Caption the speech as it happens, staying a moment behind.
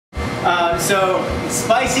So,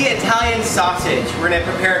 spicy Italian sausage. We're going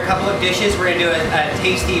to prepare a couple of dishes. We're going to do a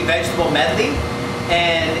tasty vegetable medley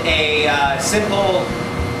and a simple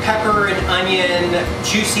pepper and onion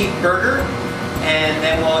juicy burger. And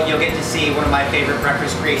then you'll get to see one of my favorite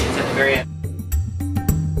breakfast creations at the very end.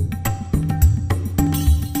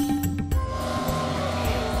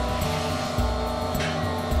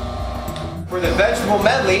 For the vegetable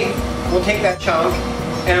medley, we'll take that chunk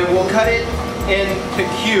and we'll cut it into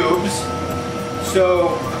cubes,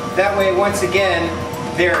 so that way, once again,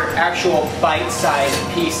 they're actual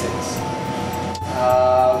bite-sized pieces.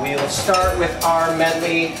 We'll start with our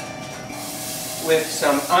medley with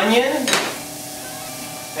some onion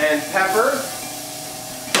and pepper,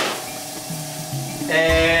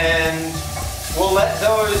 and we'll let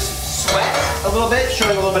those sweat a little bit,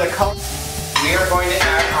 showing a little bit of color. We are going to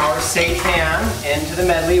add our seitan into the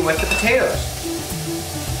medley with the potatoes.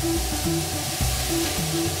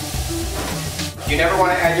 You never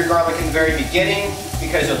want to add your garlic in the very beginning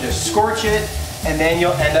because you'll just scorch it, and then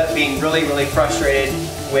you'll end up being really, really frustrated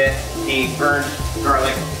with the burnt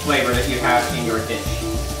garlic flavor that you have in your dish.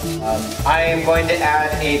 I am going to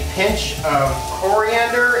add a pinch of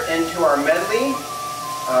coriander into our medley.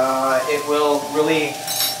 It will really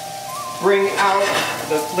bring out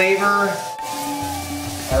the flavor.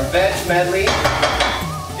 Our veg medley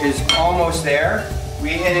is almost there. We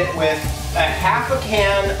hit it with a half a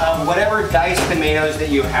can of whatever diced tomatoes that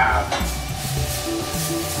you have.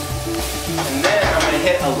 And then I'm going to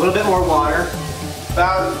hit a little bit more water,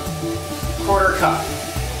 about a quarter cup.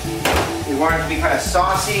 We want it to be kind of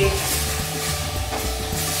saucy.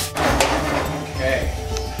 Okay,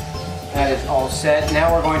 that is all set.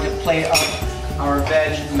 Now we're going to plate up our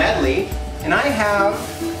veg medley. And I have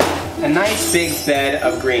a nice big bed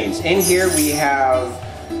of greens. In here we have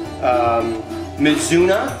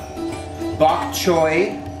mizuna, bok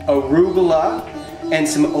choy, arugula, and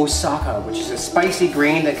some osaka, which is a spicy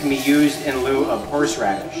green that can be used in lieu of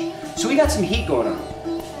horseradish. So we got some heat going on.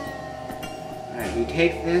 Alright, you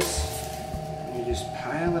take this and you just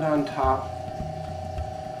pile it on top.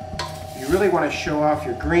 You really want to show off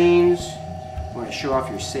your greens, you want to show off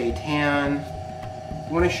your seitan,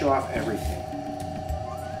 you want to show off everything.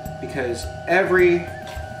 Because every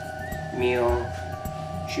meal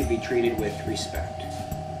should be treated with respect.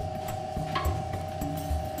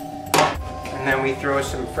 And then we throw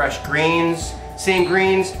some fresh greens, same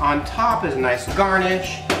greens on top as a nice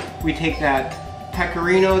garnish. We take that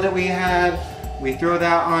pecorino that we had, we throw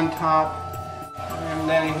that on top. And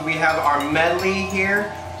then we have our medley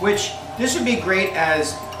here, which this would be great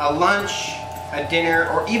as a lunch, a dinner,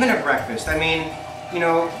 or even a breakfast. I mean, you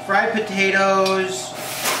know, fried potatoes,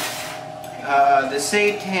 the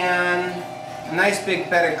seitan, a nice big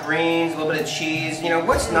bed of greens, a little bit of cheese. You know,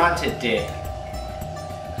 what's not to dig?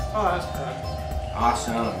 Oh, that's good.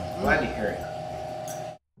 Awesome. Glad to hear it.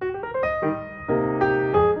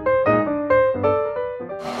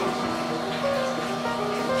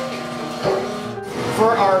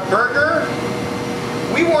 For our burger,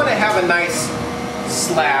 we want to have a nice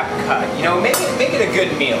slab cut. You know, make it a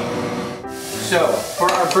good meal. So,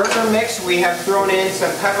 for our burger mix, we have thrown in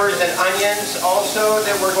some peppers and onions also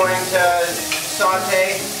that we're going to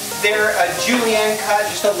saute. They're a julienne cut,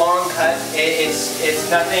 just a long cut. It's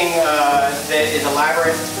nothing that is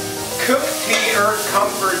elaborate. Cook to your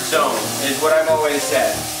comfort zone is what I've always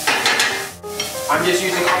said. I'm just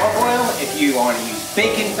using olive oil. If you want to use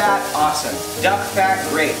bacon fat, awesome. Duck fat,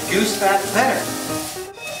 great. Goose fat, better.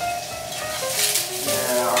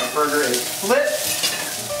 Now our burger is flipped.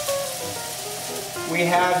 We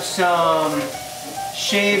have some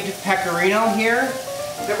shaved pecorino here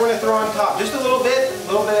that we're going to throw on top. Just a little bit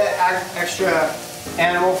of extra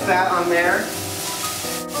animal fat on there.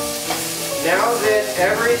 Now that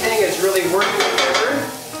everything is really working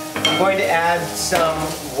together, I'm going to add some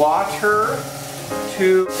water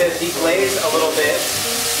to deglaze a little bit.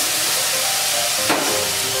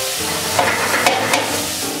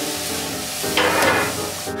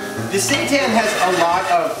 The seitan has a lot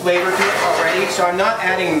of flavor to it already, so I'm not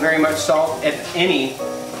adding very much salt, if any,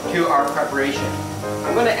 to our preparation.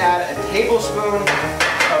 I'm going to add a tablespoon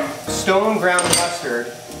of stone ground mustard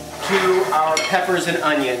to our peppers and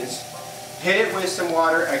onions. Hit it with some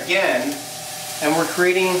water again, and we're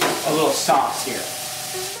creating a little sauce here.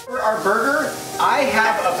 For our burger, I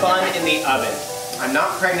have a bun in the oven. I'm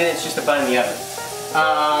not pregnant, it's just a bun in the oven.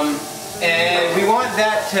 And we want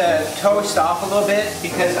that to toast off a little bit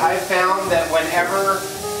because I found that whenever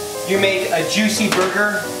you make a juicy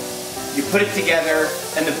burger, you put it together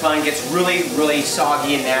and the bun gets really, really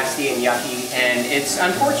soggy and nasty and yucky, and it's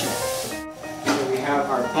unfortunate. So we have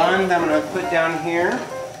our bun that I'm going to put down here.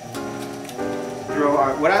 throw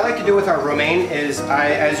our, what I like to do with our romaine is,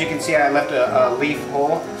 as you can see, I left a leaf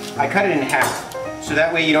hole. I cut it in half. So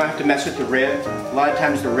that way you don't have to mess with the rib. A lot of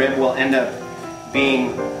times the rib will end up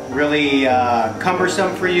being really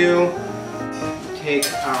cumbersome for you. Take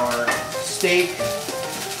our steak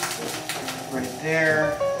right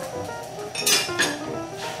there.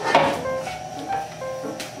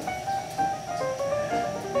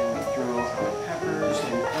 And we throw our peppers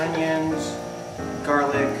and onions,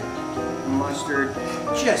 garlic, mustard.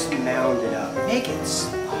 Just mound it up. Make it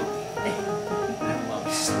sloppy. I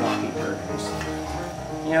love sloppy burgers.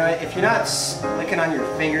 You know, if you're not licking on your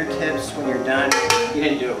fingertips when you're done, you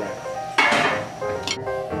didn't do it right.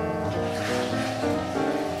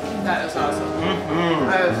 That is awesome. Mm-hmm.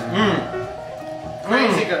 That is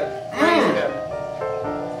crazy good. Crazy good.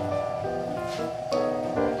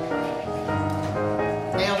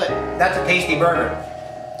 Nailed it. That's a tasty burger.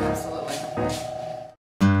 Absolutely.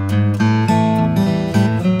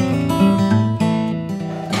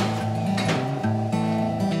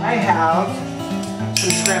 I have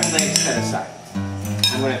some scrambled eggs set aside.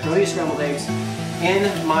 I'm going to throw these scrambled eggs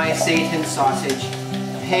in my Seitan sausage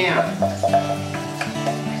pan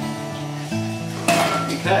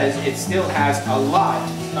because it still has a lot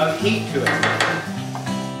of heat to it.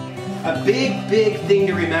 A big thing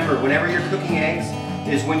to remember whenever you're cooking eggs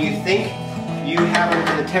is when you think you have them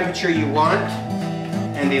to the temperature you want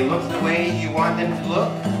and they look the way you want them to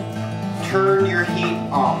look, turn your heat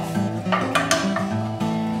off.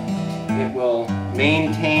 It will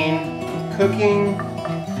maintain cooking.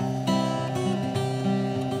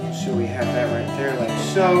 So we have that right there like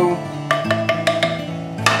so.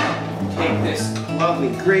 Take this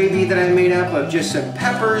lovely gravy that I made up of just some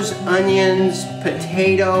peppers, onions,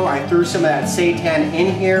 potato. I threw some of that seitan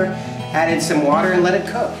in here, added some water and let it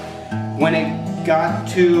cook. When it got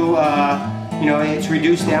to, you know, it's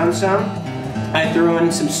reduced down some, I threw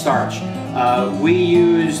in some starch. We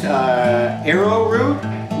used arrowroot.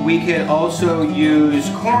 We could also use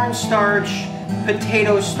cornstarch,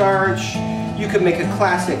 potato starch. You could make a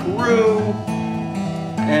classic roux.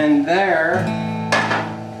 And there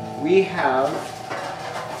we have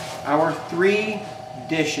our 3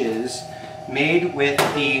 dishes made with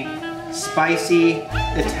the spicy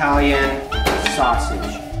Italian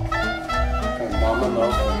sausage. From Mama Mo.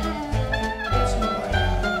 Put some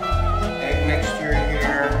egg mixture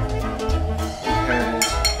here because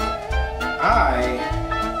I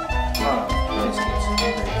love biscuits.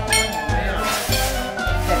 Wow.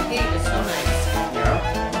 That heat is so nice. Yeah.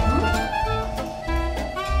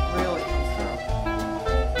 Really comes through.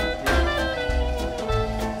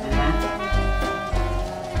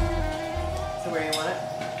 So where you want it?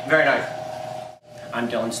 Very nice. I'm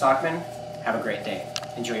Dylan Stockman. Have a great day.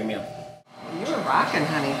 Enjoy your meal. You were rocking,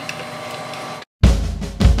 honey.